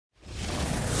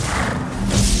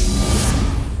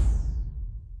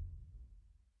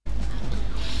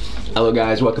Hello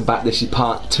guys, welcome back. This is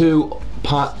part two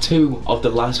of the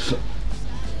last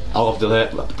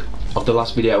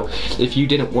video. If you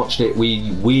didn't watch it,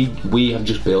 we have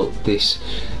just built this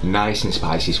nice and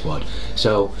spicy squad.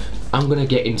 So I'm gonna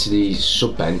get into the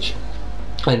sub bench,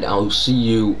 and I'll see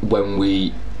you when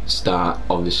we start.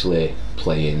 Obviously,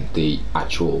 playing the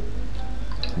actual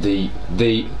game.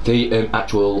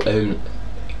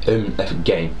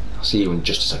 I'll see you in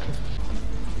just a second.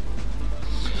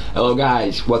 Hello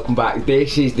guys, welcome back.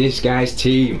 This is this guy's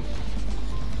team.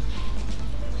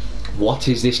 What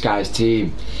is this guy's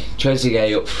team?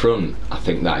 Trezeguet up front. I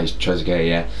think that is Trezeguet,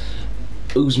 yeah.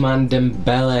 Ousmane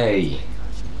Dembele.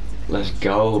 Let's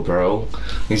go, bro.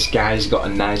 This guy's got a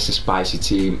nice and spicy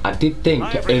team. I did think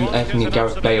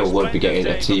Gareth Bale would be getting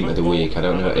a team of the week. I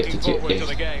don't know if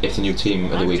the new team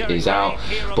of the week is out,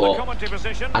 but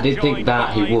I did think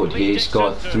that he would. He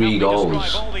scored 3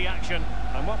 goals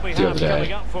the other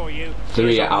day.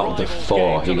 3 out of the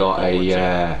 4. He got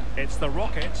a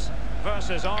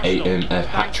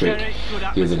hat-trick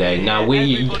the other day. Now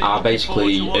we are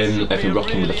basically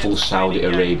rocking with a full Saudi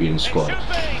Arabian squad.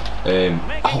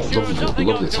 Oh,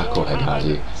 lovely tackle head,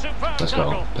 Hazi. Let's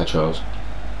go. Petros.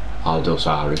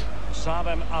 Al-Dosari.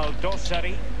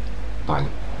 Bang.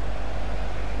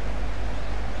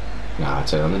 Nah,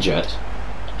 turn on the jet.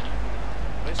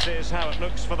 This is how it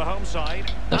looks for the home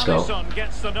side. Let's go.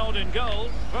 Gets the nod in goal.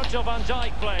 Virgil van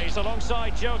Dijk plays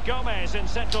alongside Joe Gomez in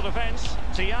central defence.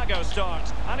 Thiago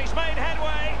starts, and he's made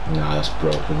headway. Nah, that's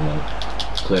broken, man.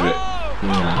 Let's clear it.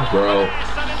 Nah, bro.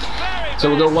 So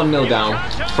we'll go 1-0 down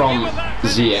from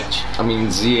Ziyech. I mean,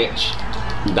 Ziyech.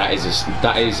 That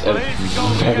is a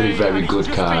very, very good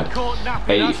card.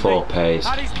 84 pace,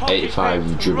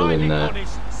 85 dribble in there.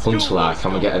 Huntelaar,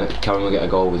 can we get a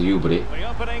goal with you, buddy? The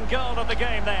opening goal of the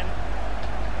game, then.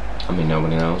 I mean,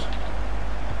 nobody knows.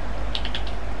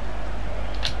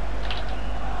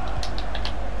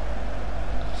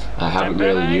 I haven't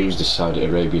really used the Saudi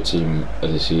Arabia team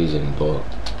of the season, but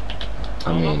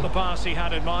I mean, the pass he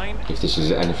had in mind. If this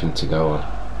is anything to go on,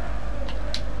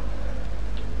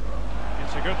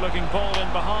 it's a good-looking ball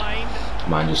in behind.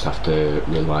 Might just have to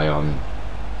rely on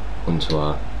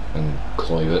Huntelaar and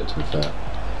Kluivert to be fair.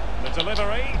 The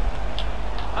delivery,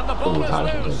 and the ball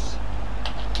is loose.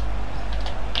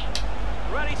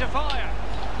 Ready to fire.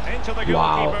 Into the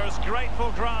goalkeeper's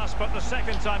grateful grasp at the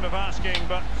second time of asking,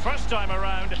 but first time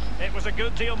around it was a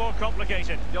good deal more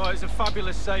complicated. Oh, it's a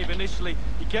fabulous save initially.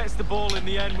 He gets the ball in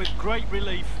the end with great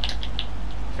relief.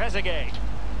 Trezeguet,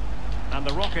 and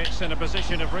the Rockets in a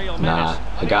position of real menace.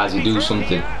 Nah, guys, do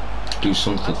something. Do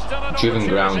something. Driven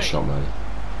ground shot, man.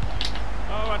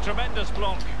 Oh, a tremendous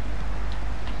block.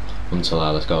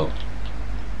 Huntelaar, let's go.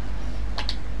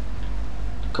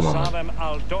 Come on, man.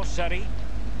 Al-Dosari.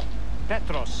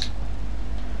 Petros.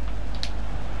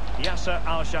 Yasser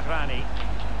Al-Shahrani.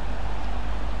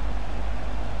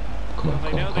 Come on,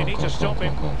 come on.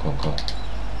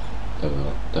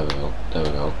 There we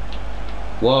go.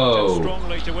 Whoa!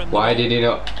 Why did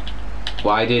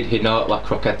he not La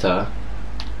Croqueta?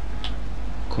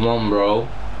 Come on, bro.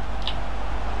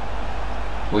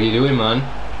 What are you doing, man?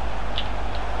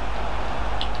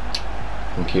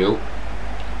 Thank you.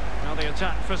 Now the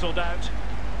attack fizzled out.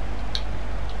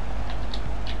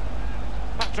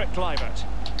 Patrick Kluivert.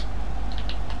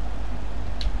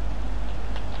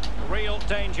 Real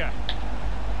danger.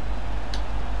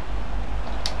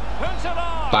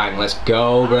 Bang, let's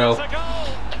go, bro.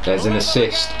 There's an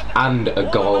assist and a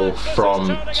goal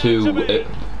from two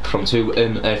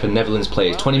Netherlands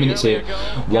players. 20 minutes in,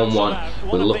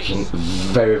 1-1. We're looking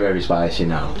very, very spicy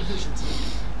now.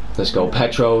 Let's go.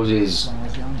 Petros is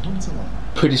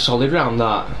pretty solid around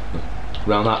that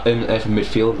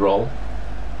midfield role.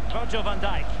 Virgil van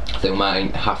Dijk. I think we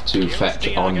might have to fetch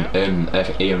on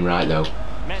Ian Wright though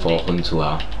for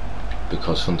Huntelaar,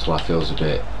 because Huntelaar feels a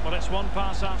bit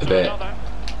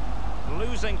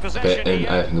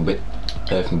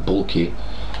bulky.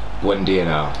 Wendy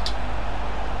now.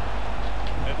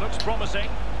 It looks promising.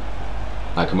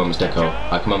 I come on, Musteko.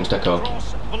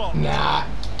 Nah.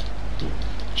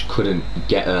 Just couldn't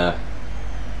get there.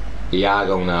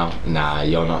 Iago now. Nah,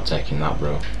 you're not taking that,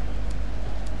 bro.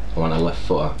 I want a left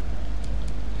footer.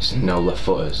 There's no left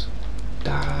footers.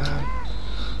 Damn.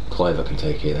 Kluivert can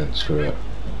take it then. Screw it.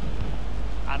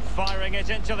 And firing it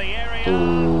into the area.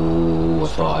 Ooh, I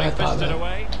thought I had that there.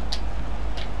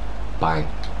 Bang.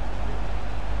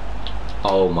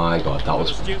 Oh my god, that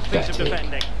was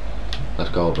pathetic. Let's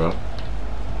go, bro.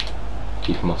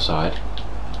 Keep him offside.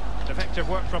 Effective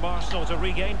work from Arsenal to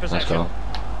regain possession. Let's go.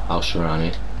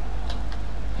 Al-Shahrani.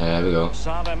 There we go.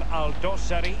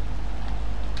 Al-Dosari.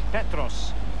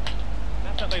 Petros.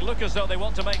 definitely look as though they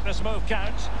want to make this move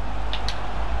count.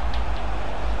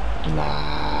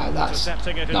 Nah, that's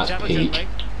peak.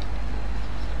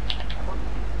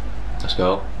 Let's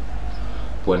go.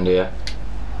 Buendia.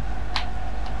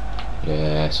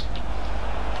 Yes.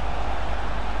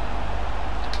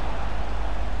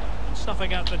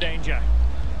 Snuffing out the danger.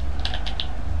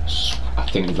 I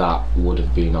think that would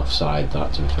have been offside,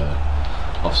 that, to be fair.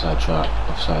 Offside trap,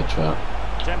 offside trap.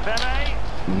 Dembele.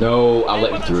 No, I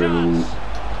let him through.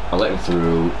 I let him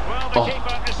through. Well, the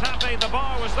keeper is happy the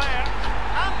bar was there.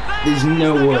 And there's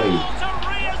no the way. Goal to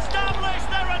re-establish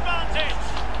their advantage.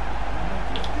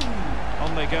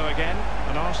 On they go again,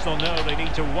 and Arsenal know they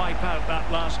need to wipe out that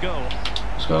last goal.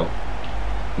 Let's go.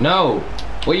 No!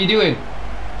 What are you doing?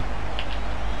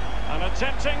 And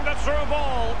attempting the through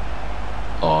ball.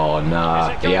 Oh,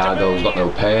 nah. Thiago's got no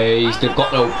pace. They've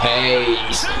got no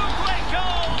pace. Two quick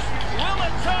goals. Will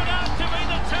it turn out to be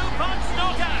the two-punch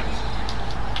knockout?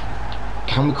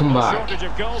 Can we come back?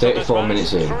 34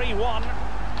 minutes in. 3-1.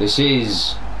 This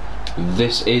is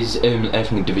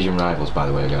everything division rivals, by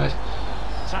the way, guys.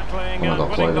 Tackling Oh my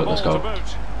God, play, let's go.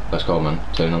 Let's go, man.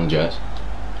 Turn on the Jets.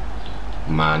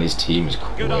 Man, his team is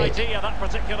quick. Good idea, that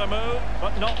particular move,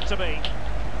 but not to be.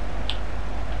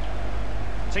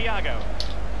 Thiago.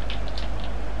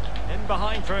 In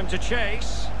behind for him to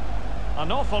chase.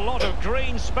 An awful lot of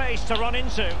green space to run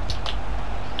into.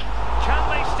 Can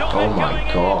they stop Oh it my going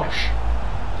gosh. in?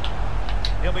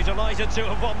 He'll be delighted to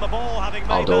have won the ball, having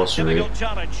made that difficult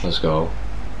challenge. Let's go.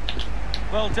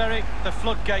 Well, Derek, the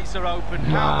floodgates are open.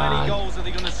 How many goals are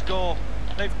they going to score?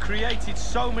 They've created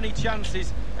so many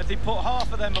chances. If they put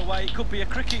half of them away, it could be a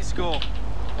cricket score.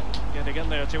 Getting in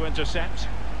there to intercept.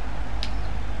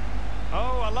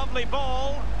 Oh, a lovely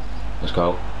ball. Let's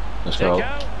go. Let's go.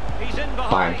 He's in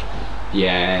behind. Bang.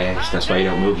 Yes, that's why you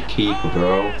don't move your keeper,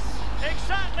 bro. Yes,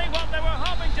 exactly what they were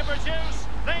hoping to produce.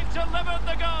 They've delivered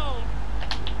the goal.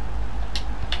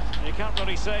 You can't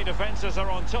really say defences are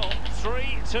on top.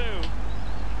 3-2.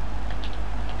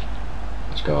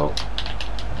 Let's go.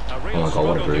 A real Oh my God,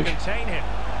 what a bridge. contain him.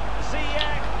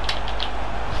 Ziyech.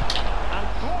 And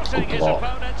thwarting his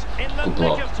opponent in the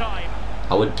nick of time.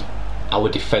 Our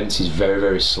defence is very,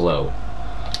 very slow.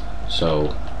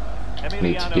 So we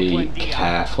need to be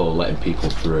careful letting people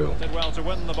through. Did well to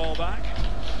win the ball back.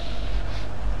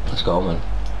 Let's go, man.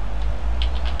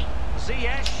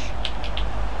 Ziyech.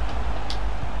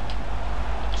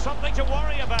 Something to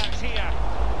worry about here.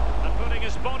 And putting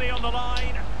his body on the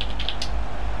line.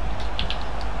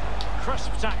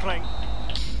 Crisp tackling.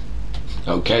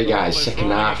 Okay, guys, second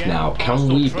half now. Can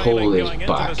we pull this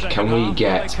back? Can we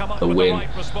get a win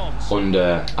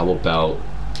under our belt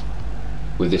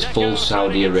with this full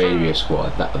Saudi Arabia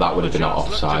squad? That would have been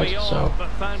offside. So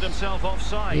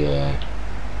yeah.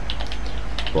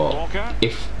 But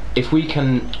if we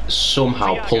can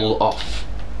somehow pull off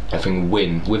everything,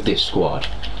 win with this squad,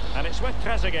 and it's with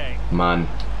Trezeguet. Man,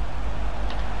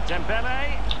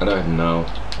 Dembele. I don't even know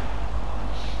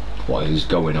what is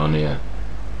going on here.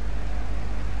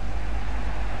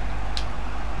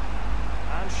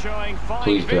 And showing fine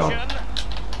Please be on. vision.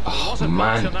 Oh Wasn't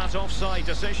man. much in that offside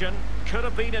decision. Could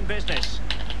have been in business.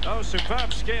 Oh,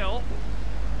 superb skill.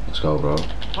 Let's go, bro.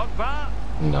 Pogba.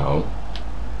 No.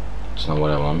 It's not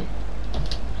what I want.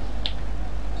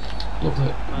 Lovely.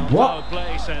 Well, What? foul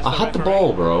play, says I the had the referee.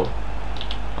 ball, bro.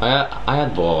 I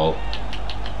had ball.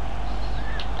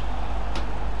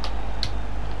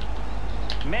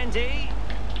 Mendy.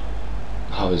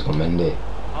 Oh, he's got Mendy.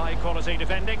 High quality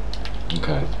defending.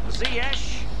 Okay.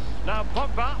 Ziyech. Now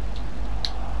Pogba.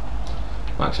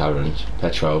 Max Aarons.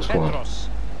 Petros, go on. Petros.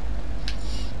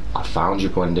 I found you,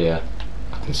 Buendia.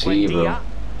 I can see you, bro. Buendia.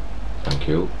 Thank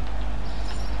you.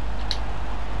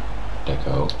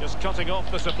 Deco. Just cutting off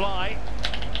the supply.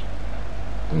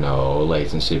 No,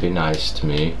 latency, be nice to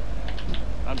me.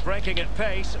 And breaking at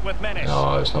pace with menace.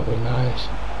 No, it's not being nice.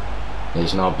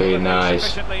 It's not being nice.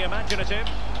 Sufficiently imaginative.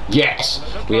 Yes!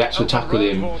 We actually tackled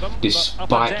him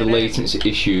despite the latency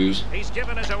issues. He's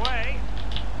given us away.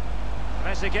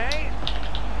 Trezeguet.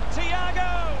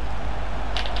 Thiago.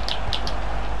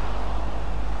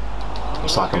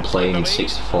 It's like I'm playing in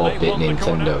 64-bit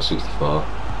Nintendo 64.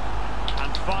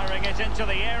 And firing it into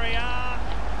the area.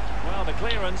 Well, the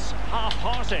clearance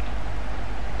half-hearted.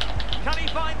 Can he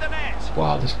find the net?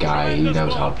 Wow, this guy, he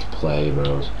knows how to play,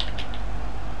 bros.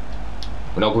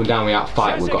 We're not going down without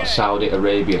fight. We've got Saudi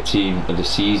Arabia team of the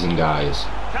season, guys.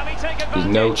 Can he take advantage? There's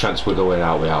no chance we're going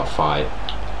out without fight.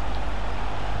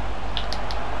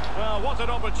 Well, what an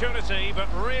opportunity, but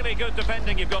really good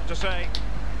defending, you've got to say.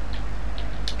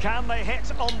 Can they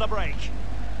hit on the break?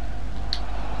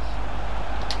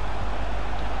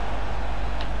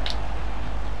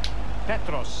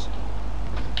 Petros.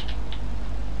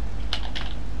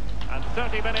 And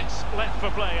 30 minutes left for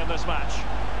play in this match.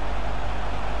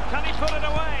 Can he put it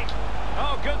away?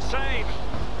 Oh, good save.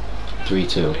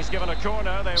 3-2. He's given a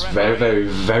corner. It's very, very,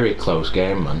 very close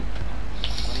game, man.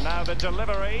 And now the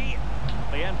delivery.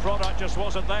 The end product just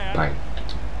wasn't there. Bang.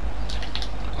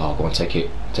 Oh, go on, take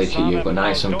it. Take it, you've got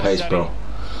nice and pace, bro.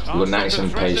 You've got nice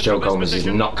and pace. Joe Gomez is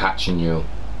not catching you.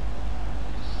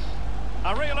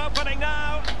 A real opening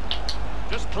now.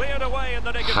 Just cleared away in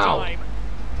the nick of time.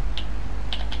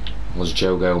 Was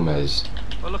Joe Gomez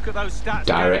Well, look at those stats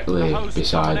directly the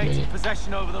beside me?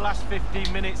 Possession over the last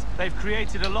 15 minutes. They've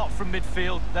created a lot from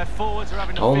midfield. Their forwards are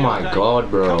having a Oh field my day.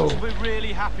 God, bro. Coach will be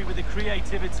really happy with the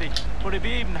creativity, but he'd be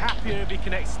even happier if he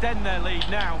can extend their lead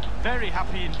now. Very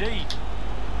happy indeed.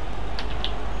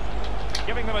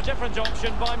 Giving them a different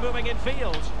option by moving in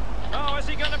field. Oh, is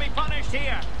he going to be punished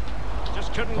here?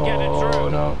 Just couldn't get it through. Oh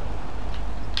no.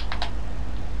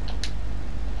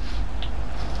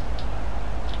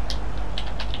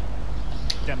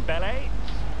 Dembele.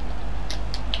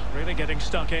 Really getting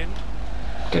stuck in.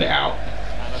 Get it out.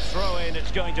 And a throw in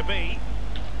it's going to be.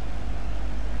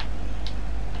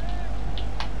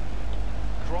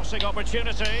 Crossing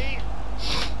opportunity.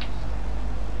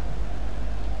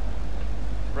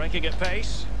 Breaking at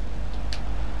pace.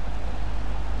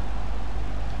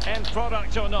 End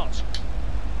product or not.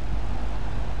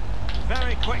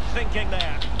 Very quick thinking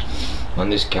there. Man,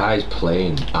 this guy's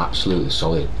playing absolutely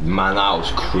solid. Man, that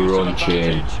was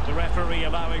crunching. The referee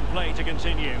allowing play to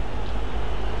continue.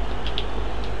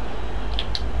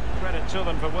 Credit to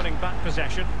them for winning back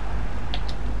possession.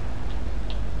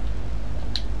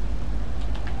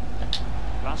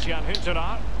 Bastian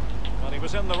Huntelaar. Well, he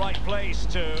was in the right place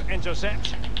to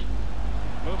intercept.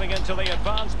 Moving into the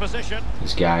advanced position.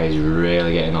 This guy is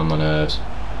really getting on my nerves.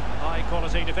 High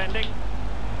quality defending.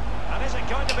 And is it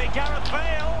going to be Gareth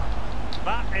Bale?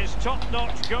 That is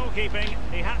top-notch goalkeeping.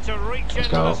 He had to reach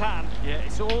into his hand. Yeah,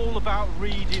 it's all about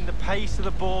reading the pace of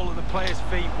the ball at the player's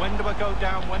feet. When do I go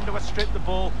down? When do I strip the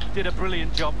ball? Did a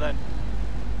brilliant job then.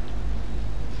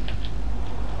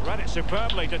 Read it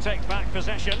superbly to take back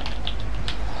possession.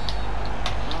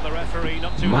 Well, the referee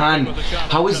not too Man, happy with the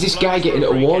challenge how is and this guy blows getting for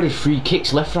a free awarded kick. free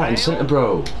kicks left, right and centre,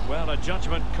 bro? Well, a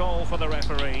judgment call for the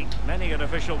referee. Many an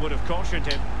official would have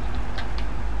cautioned him.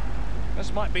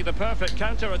 This might be the perfect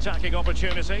counter-attacking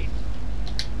opportunity.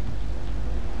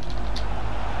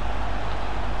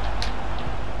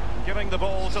 Giving the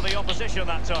ball to the opposition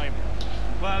that time.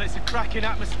 Well, it's a cracking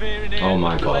atmosphere in here. Oh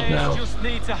my God, no. Just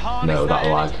need to harness No, that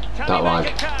lag. That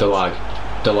lag. The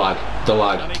lag. The lag. The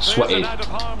lag. Sweaty.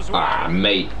 Ah,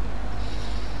 mate.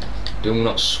 Do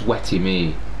not sweaty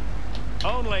me.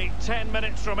 Only 10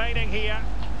 minutes remaining here.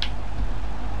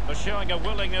 They're showing a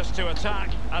willingness to attack,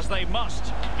 as they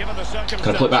must, given the circumstances.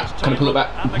 Can I pull it back? Can I pull it back?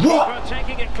 And the What? keeper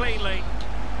taking it cleanly.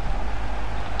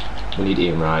 We need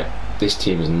Ian Wright. This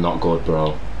team is not good,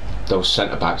 bro. Those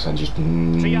centre backs are just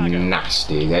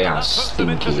nasty. They are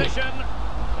stinky.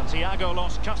 And Thiago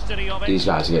lost custody of it. These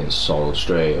guys are getting sold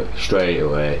straight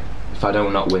away. If I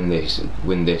do not win this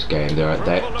game, they're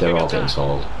all getting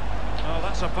sold. Oh,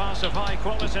 that's a pass of high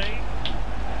quality.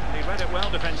 And he read it well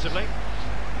defensively.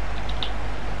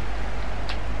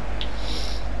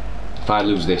 If I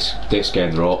lose this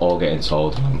game, they're all getting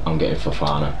sold. I'm getting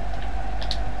Fofana.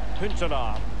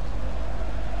 Huntelaar.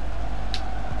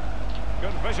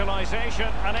 Good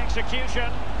visualisation and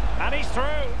execution. And he's through.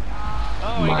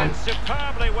 Oh, he did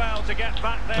superbly well to get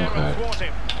back there and thwart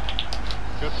him.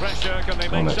 Good pressure. Can they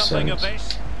make something of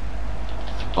this?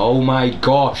 Oh my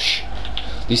gosh.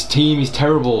 This team is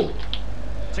terrible.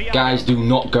 Guys, do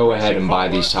not go ahead and buy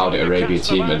this Saudi Arabia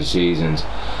team of the seasons.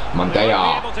 Man, they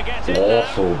are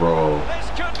awful, bro. This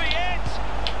could be it.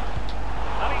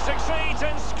 And he succeeds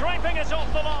in scraping it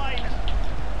off the line.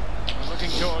 And looking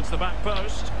towards the back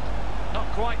post. Not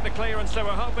quite the clearance they were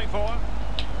hoping for.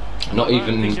 Not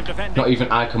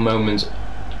even icon moments.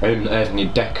 Anthony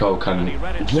Deco can.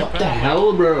 What the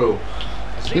hell, bro?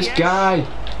 This guy.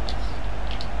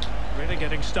 Really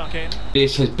getting stuck in.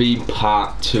 This has been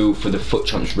part 2 for the Foot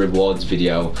Champs rewards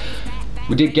video.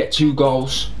 We did get 2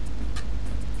 goals.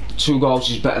 2 goals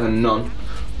is better than none,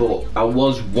 but I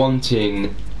was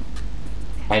wanting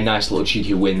a nice little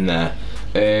cheeky win there.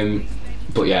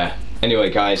 But yeah.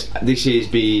 Anyway, guys, this has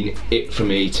been it for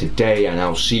me today, and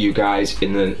I'll see you guys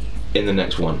in the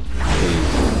next one.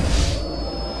 Peace.